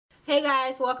Hey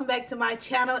guys, welcome back to my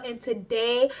channel, and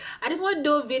today I just want to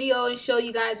do a video and show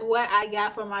you guys what I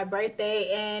got for my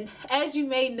birthday. And as you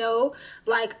may know,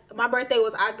 like, my birthday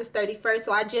was August 31st,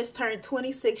 so I just turned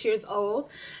 26 years old,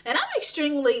 and I'm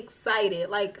extremely excited.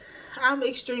 Like, I'm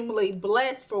extremely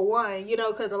blessed, for one, you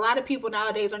know, because a lot of people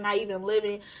nowadays are not even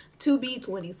living to be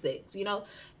 26. You know,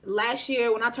 last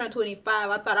year when I turned 25,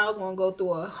 I thought I was going to go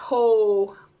through a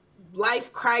whole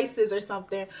life crisis or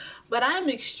something, but I'm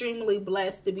extremely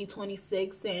blessed to be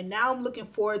 26, and now I'm looking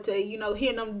forward to, you know,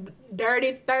 hitting them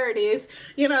dirty 30s,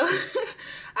 you know.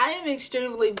 I am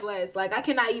extremely blessed. Like, I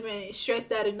cannot even stress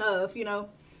that enough, you know.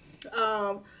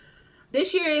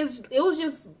 This year it was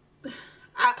just,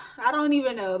 I don't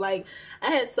even know, like,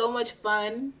 I had so much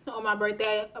fun on my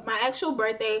birthday. My actual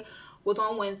birthday was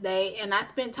on Wednesday, and I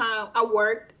spent time,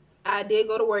 I did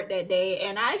go to work that day,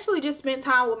 and I actually just spent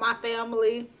time with my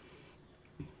family.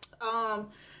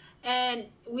 And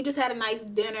we just had a nice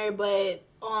dinner. But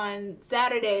on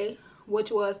Saturday,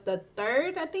 which was the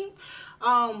 3rd, I think,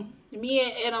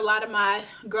 me and a lot of my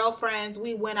girlfriends,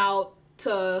 we went out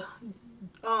to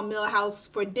Mill House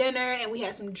for dinner, and we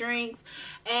had some drinks,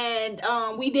 and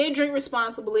we did drink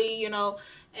responsibly, you know,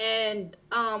 and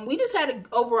we just had an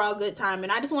overall good time.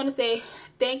 And I just want to say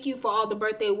thank you for all the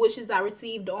birthday wishes I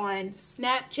received on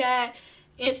Snapchat,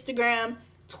 Instagram,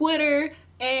 Twitter,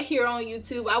 and here on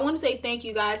YouTube. I want to say thank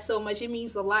you guys so much. It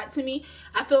means a lot to me.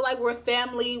 I feel like we're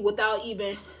family without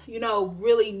even, you know,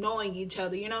 really knowing each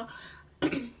other, you know.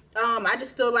 I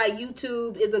just feel like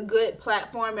YouTube is a good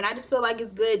platform, and I just feel like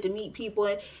it's good to meet people,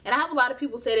 and I have a lot of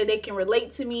people say that they can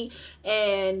relate to me,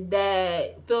 and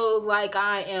that feels like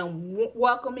I am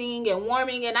welcoming and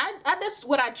warming, and I that's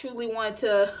what I truly want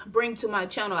to bring to my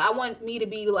channel. I want me to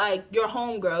be like your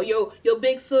homegirl, your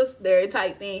big sister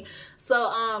type thing.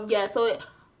 So yeah, so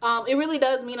it really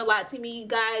does mean a lot to me,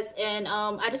 guys, and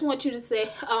I just want you to say,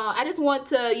 I just want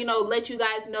to, you know, let you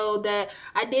guys know that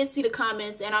I did see the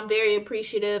comments, and I'm very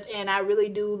appreciative, and I really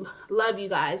do love you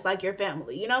guys like your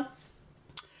family, you know.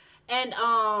 And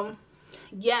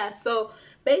yeah, so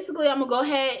basically I'm gonna go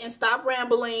ahead and stop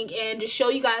rambling and just show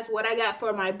you guys what I got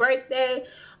for my birthday.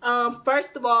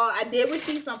 First of all, I did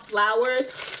receive some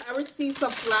flowers. I received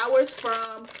some flowers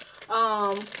from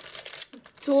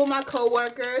 2 of my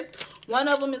co-workers. One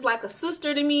of them is like a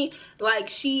sister to me. Like,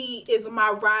 she is my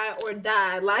ride or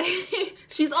die. Like,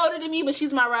 she's older than me, but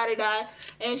she's my ride or die.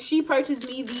 And she purchased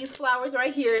me these flowers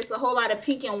right here. It's a whole lot of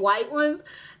pink and white ones.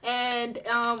 And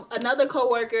another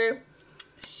coworker,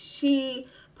 she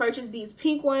purchased these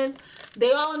pink ones.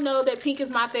 They all know that pink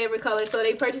is my favorite color, so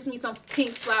they purchased me some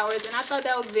pink flowers, and I thought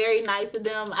that was very nice of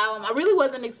them. I really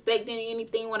wasn't expecting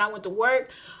anything when I went to work,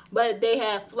 but they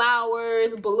had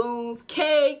flowers, balloons,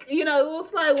 cake, you know. It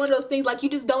was like one of those things, like, you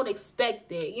just don't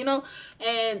expect it, you know.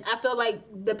 And I feel like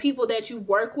the people that you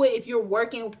work with, if you're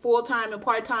working full-time and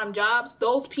part-time jobs,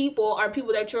 those people are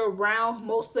people that you're around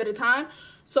most of the time.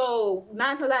 So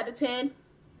 9 times out of 10,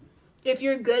 if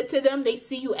you're good to them, they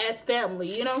see you as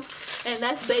family, you know. And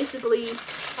that's basically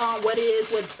what it is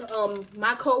with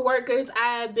my co-workers.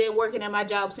 I've been working at my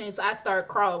job since I started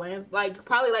crawling, like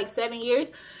probably like 7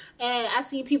 years. And I've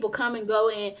seen people come and go,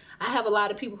 and I have a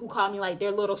lot of people who call me like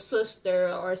their little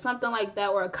sister or something like that,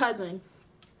 or a cousin,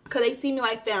 because they see me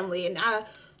like family. And I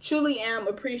truly am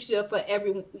appreciative for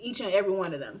each and every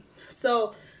one of them.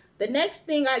 So the next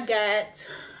thing I got,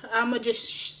 I'm gonna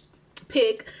just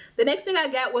pick. The next thing I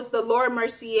got was the Laura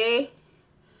Mercier.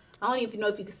 I don't even know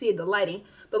if you can see it, the lighting.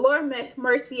 The Laura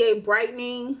Mercier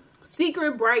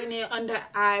Secret Brightening Under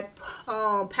Eye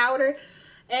Powder.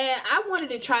 And I wanted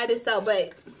to try this out,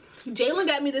 but Jalen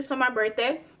got me this for my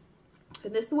birthday.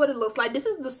 And this is what it looks like. This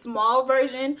is the small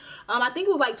version. I think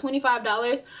it was like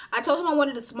 $25. I told him I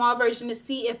wanted a small version to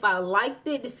see if I liked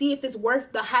it, to see if it's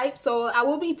worth the hype. So I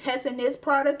will be testing this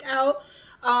product out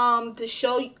to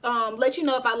show, let you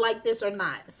know if I like this or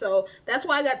not. So that's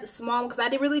why I got the small one, because I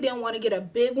really didn't want to get a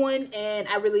big one, and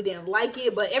I really didn't like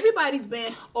it. But everybody's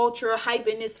been ultra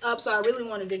hyping this up, so I really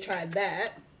wanted to try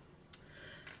that.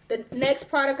 The next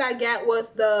product I got was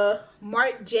the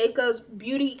Marc Jacobs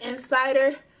Beauty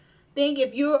Insider thing.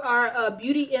 If you are a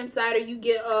beauty insider, you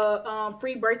get a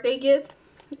free birthday gift.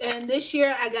 And this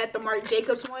year I got the Marc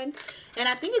Jacobs one, and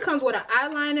I think it comes with an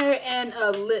eyeliner and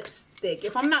a lipstick,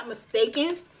 if I'm not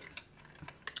mistaken.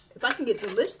 If I can get the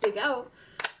lipstick out,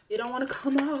 it don't want to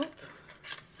come out.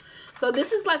 So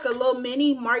this is like a little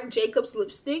mini Marc Jacobs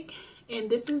lipstick, and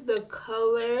this is the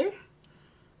color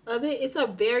of it. It's a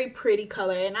very pretty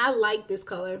color, and I like this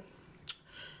color.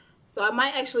 So I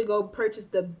might actually go purchase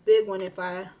the big one if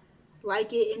I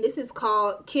like it. And this is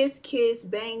called Kiss Kiss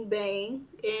Bang Bang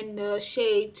in the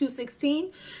shade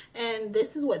 216, and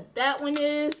this is what that one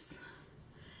is.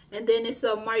 And then it's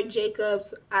a Marc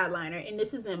Jacobs eyeliner, and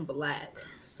this is in black.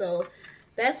 So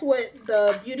that's what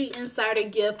the Beauty Insider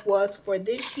gift was for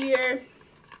this year.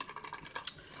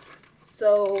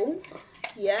 So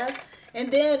yeah,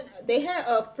 and then they had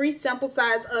a free sample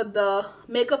size of the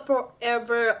Makeup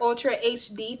Forever Ultra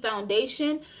HD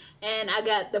foundation, and I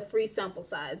got the free sample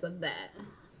size of that.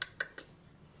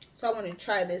 So I want to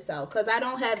try this out because I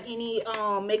don't have any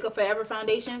Makeup Forever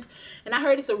foundations, and I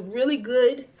heard it's a really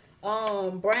good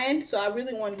brand, so I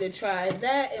really wanted to try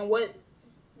that. And what,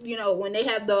 you know, when they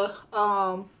have the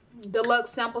deluxe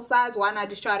sample size, why not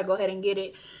just try to go ahead and get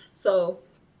it? So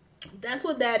that's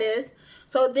what that is.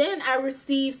 So then I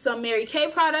received some Mary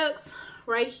Kay products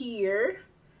right here,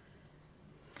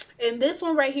 and this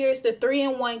one right here is the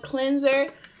 3-in-1 cleanser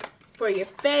for your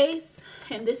face,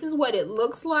 and this is what it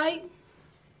looks like.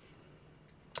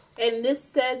 And this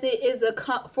says it is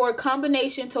for a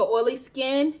combination to oily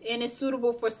skin, and it's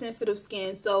suitable for sensitive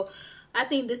skin. So I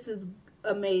think this is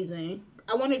amazing.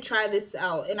 I want to try this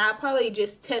out, and I'll probably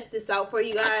just test this out for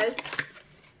you guys.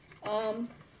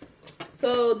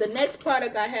 So the next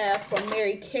product I have from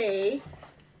Mary Kay,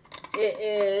 it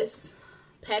is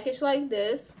packaged like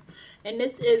this. And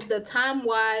this is the Time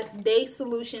Wise Day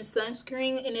Solution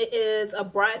Sunscreen, and it is a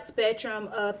broad spectrum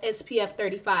of SPF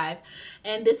 35.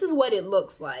 And this is what it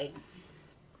looks like.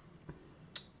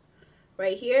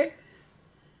 Right here.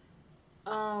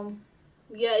 Yeah,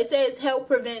 it says help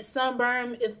prevent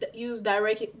sunburn if used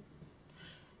directly.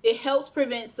 It helps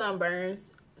prevent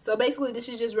sunburns. So basically this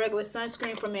is just regular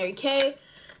sunscreen from Mary Kay.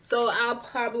 So I'll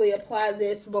probably apply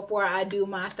this before I do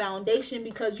my foundation,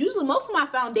 because usually most of my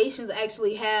foundations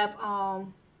actually have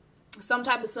some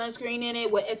type of sunscreen in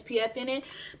it with SPF in it,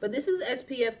 but this is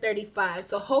SPF 35.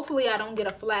 So hopefully I don't get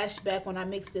a flashback when I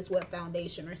mix this with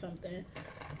foundation or something.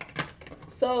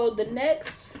 So the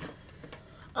next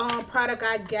product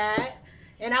I got,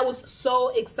 and I was so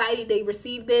excited they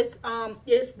received this,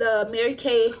 is the Mary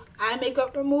Kay eye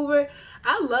makeup remover.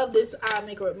 I love this eye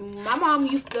makeup. My mom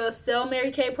used to sell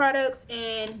Mary Kay products,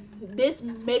 and this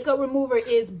makeup remover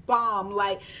is bomb.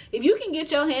 Like, if you can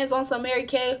get your hands on some Mary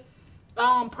Kay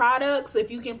products,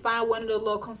 if you can find one of the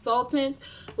little consultants,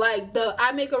 like, the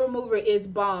eye makeup remover is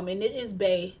bomb, and it is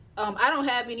bae. I don't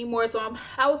have any more, so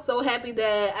I was so happy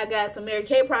that I got some Mary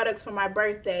Kay products for my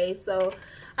birthday. So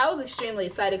I was extremely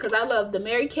excited because I love the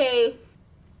Mary Kay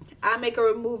eye makeup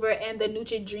remover and the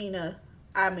Neutrogena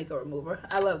eye makeup remover.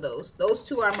 I love those. Those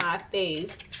two are my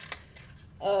faves.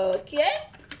 Okay.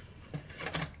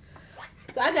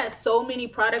 So I got so many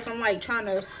products. I'm like trying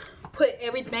to put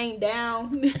everything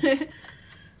down.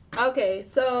 Okay,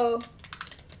 so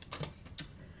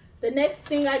the next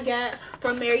thing I got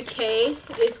from Mary Kay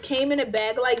is came in a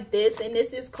bag like this, and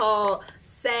this is called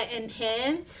Satin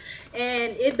Hands,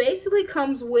 and it basically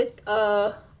comes with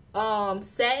a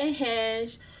satin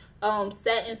hands,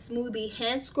 satin smoothie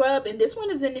hand scrub, and this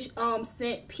one is in the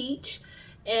scent peach,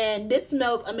 and this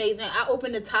smells amazing. I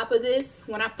opened the top of this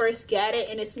when I first got it,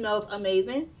 and it smells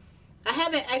amazing. I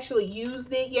haven't actually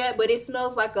used it yet, but it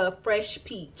smells like a fresh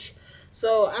peach.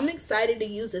 So I'm excited to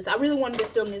use this. I really wanted to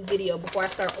film this video before I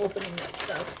start opening up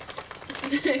stuff.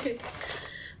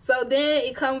 So then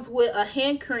it comes with a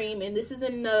hand cream, and this is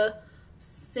in the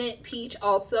scent peach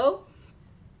also.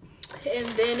 And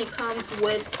then it comes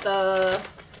with the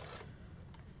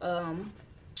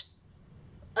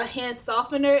a hand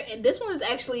softener, and this one is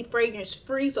actually fragrance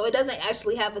free, so it doesn't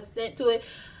actually have a scent to it.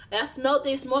 And I smelled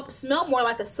this, smelled more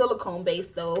like a silicone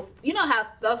base though. You know how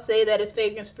stuff say that it's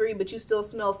fragrance free, but you still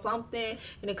smell something,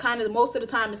 and it kind of, most of the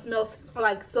time it smells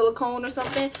like silicone or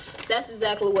something. That's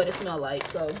exactly what it smelled like.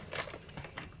 So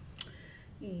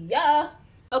yeah.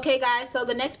 Okay guys, so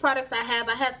the next products I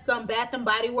have some Bath and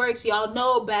Body Works. Y'all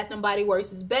know Bath and Body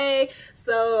Works is bae.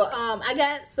 So I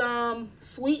got some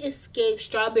Sweet Escape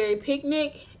Strawberry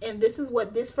Picnic, and this is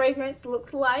what this fragrance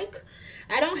looks like.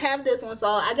 I don't have this one, so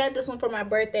I got this one for my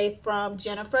birthday from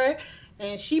Jennifer,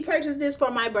 and she purchased this for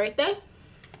my birthday.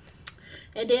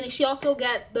 And then she also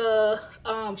got the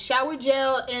shower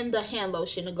gel and the hand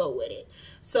lotion to go with it.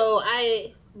 So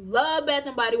I love Bath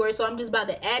and Body Works, so I'm just about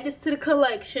to add this to the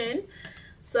collection.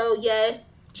 So yeah,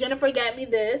 Jennifer got me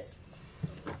this.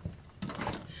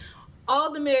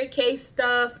 All the Mary Kay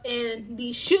stuff and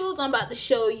these shoes I'm about to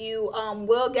show you,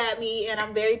 Will got me, and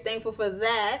I'm very thankful for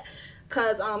that,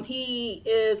 because he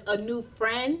is a new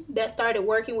friend that started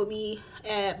working with me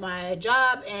at my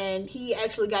job, and he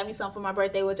actually got me some for my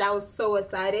birthday, which I was so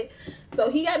excited. So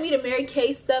he got me the Mary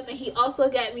Kay stuff, and he also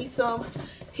got me some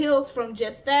heels from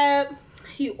Just Fab.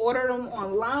 He ordered them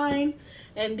online,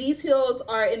 and these heels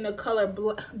are in the color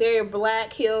they're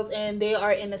black heels, and they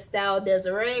are in the style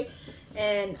Desiree.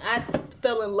 and I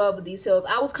fell in love with these heels.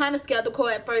 I was kind of skeptical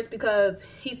at first because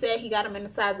he said he got them in a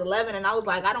size 11, and I was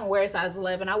like, I don't wear size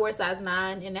 11. I wear size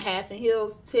 9.5 in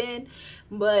heels, 10.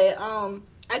 But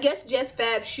I guess Just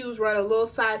Fab shoes run a little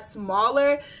size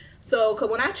smaller. So, cause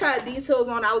when I tried these heels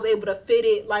on, I was able to fit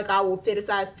it like I would fit a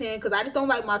size 10. Cause I just don't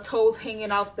like my toes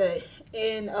hanging off the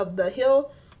end of the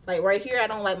heel. Like right here, I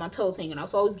don't like my toes hanging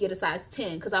off. So I always get a size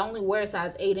 10. Cause I only wear a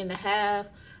size 8.5,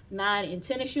 9, and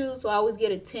 10 in shoes. So I always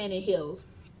get a 10 in heels.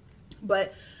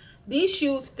 But these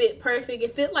shoes fit perfect.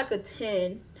 It fit like a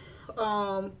 10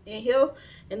 in heels.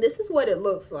 And this is what it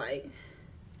looks like.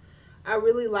 I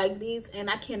really like these. And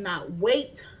I cannot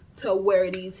wait to wear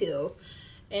these heels.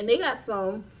 And they got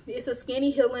some, it's a skinny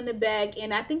heel in the back,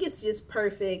 and I think it's just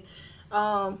perfect.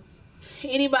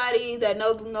 Anybody that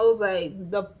knows like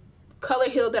the color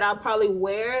heel that I'll probably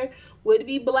wear would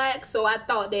be black. So I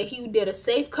thought that he did a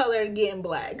safe color and getting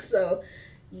black. So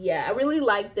yeah, I really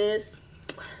like this.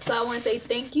 So I want to say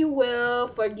thank you, Will,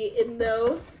 for getting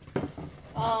those.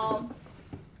 The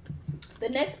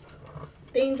next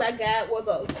things I got was,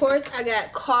 of course, I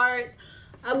got cards.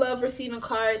 I love receiving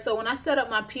cards. So when I set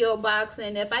up my P.O. box,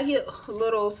 and if I get a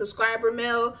little subscriber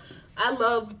mail, I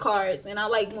love cards. And I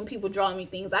like when people draw me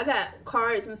things. I got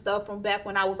cards and stuff from back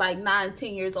when I was like 9,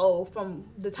 10 years old. From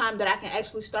the time that I can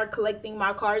actually start collecting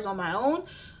my cards on my own,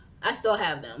 I still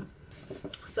have them.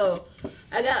 So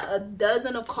I got a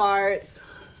dozen of cards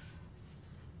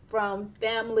from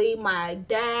family, my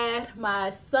dad,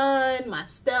 my son, my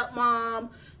stepmom,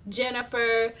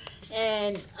 Jennifer,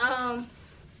 and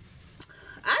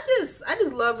I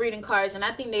just love reading cards, and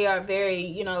I think they are very,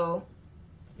 you know,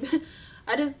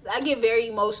 I get very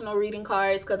emotional reading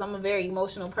cards because I'm a very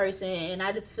emotional person, and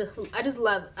I just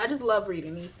love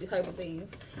reading these type of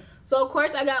things. So of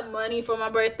course I got money for my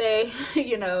birthday.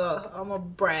 You know, I'm a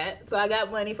brat, so I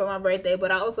got money for my birthday,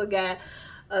 but I also got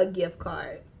a gift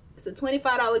card. It's a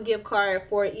 $25 gift card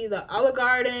for either Olive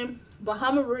Garden,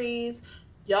 Bahama Breeze,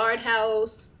 Yard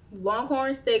House,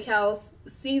 Longhorn Steakhouse,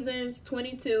 Seasons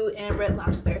 22, and Red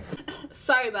Lobster.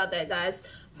 Sorry about that, guys.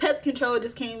 Pest control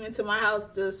just came into my house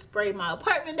to spray my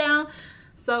apartment down.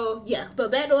 So yeah, but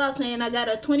back to what I was saying, I got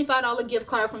a $25 gift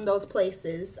card from those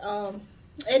places.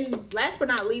 And last but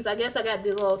not least, I guess I got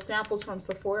these little samples from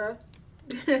Sephora.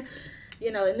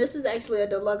 You know, and this is actually a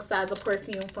deluxe size of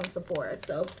perfume from Sephora.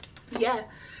 So yeah.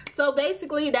 So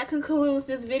basically that concludes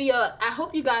this video. I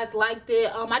hope you guys liked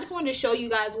it. I just wanted to show you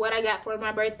guys what I got for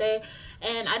my birthday,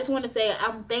 and I just want to say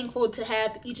I'm thankful to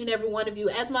have each and every one of you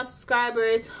as my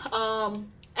subscribers.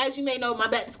 As you may know, my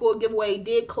back to school giveaway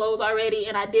did close already,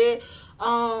 and I did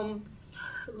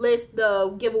list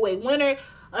the giveaway winner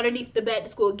underneath the back to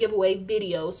school giveaway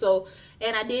video. So,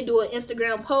 and I did do an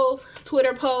Instagram post,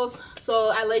 Twitter post,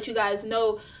 so I let you guys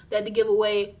know that the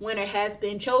giveaway winner has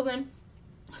been chosen.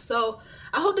 So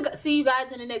I hope to see you guys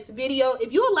in the next video.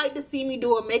 If you would like to see me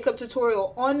do a makeup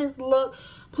tutorial on this look,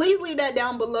 please leave that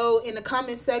down below in the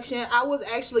comment section. I was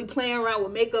actually playing around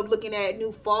with makeup, looking at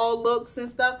new fall looks and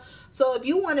stuff. So if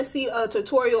you want to see a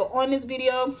tutorial on this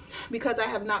video, because I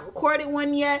have not recorded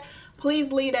one yet, please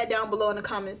leave that down below in the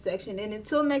comment section. And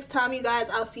until next time, you guys,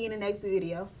 I'll see you in the next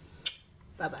video.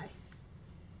 Bye-bye.